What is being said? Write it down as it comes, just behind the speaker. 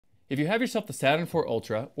If you have yourself the Saturn IV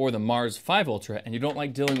Ultra or the Mars 5 Ultra and you don't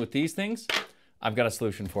like dealing with these things, I've got a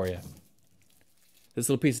solution for you. This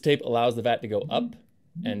little piece of tape allows the vat to go up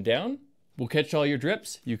and down. We'll catch all your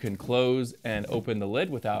drips. You can close and open the lid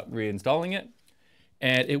without reinstalling it.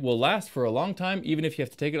 And it will last for a long time, even if you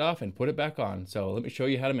have to take it off and put it back on. So let me show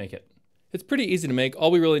you how to make it. It's pretty easy to make.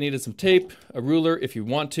 All we really need is some tape, a ruler if you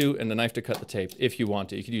want to, and a knife to cut the tape if you want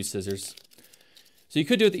to. You could use scissors. So you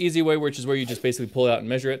could do it the easy way, which is where you just basically pull it out and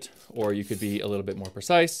measure it, or you could be a little bit more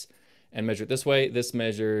precise and measure it this way. This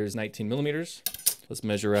measures 19 millimeters. Let's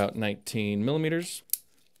measure out 19 millimeters.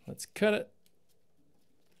 Let's cut it.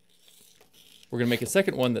 We're gonna make a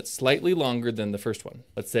second one that's slightly longer than the first one.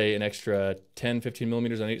 Let's say an extra 10, 15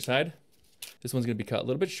 millimeters on each side. This one's gonna be cut a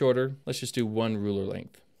little bit shorter. Let's just do one ruler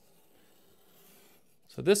length.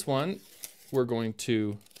 So this one, we're going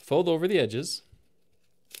to fold over the edges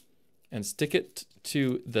and stick it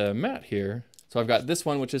to the mat here. So I've got this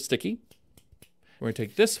one, which is sticky. We're gonna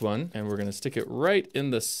take this one and we're gonna stick it right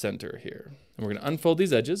in the center here. And we're gonna unfold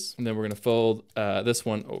these edges and then we're gonna fold this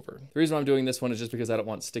one over. The reason why I'm doing this one is just because I don't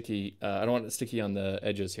want sticky, I don't want it sticky on the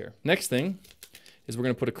edges here. Next thing is we're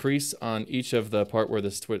gonna put a crease on each of the part where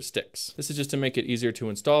this sticks. This is just to make it easier to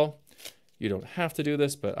install. You don't have to do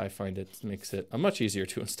this, but I find it makes it much easier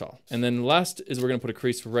to install. And then last is we're gonna put a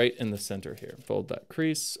crease right in the center here. Fold that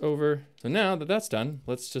crease over. So now that that's done,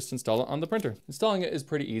 let's just install it on the printer. Installing it is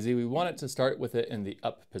pretty easy. We want it to start with it in the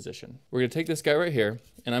up position. We're gonna take this guy right here,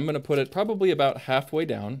 and I'm gonna put it probably about halfway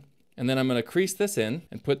down, and then I'm gonna crease this in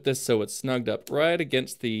and put this so it's snugged up right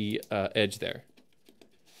against the edge there.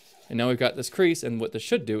 And now we've got this crease, and what this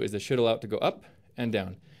should do is this should allow it to go up and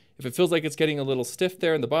down. If it feels like it's getting a little stiff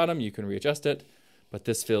there in the bottom, you can readjust it, but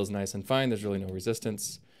this feels nice and fine. There's really no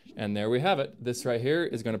resistance. And there we have it. This right here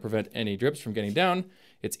is going to prevent any drips from getting down.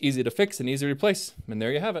 It's easy to fix and easy to replace. And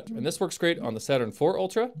there you have it. And this works great on the Saturn IV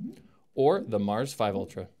Ultra or the Mars 5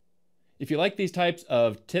 Ultra. If you like these types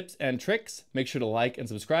of tips and tricks, make sure to like and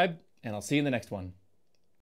subscribe, and I'll see you in the next one.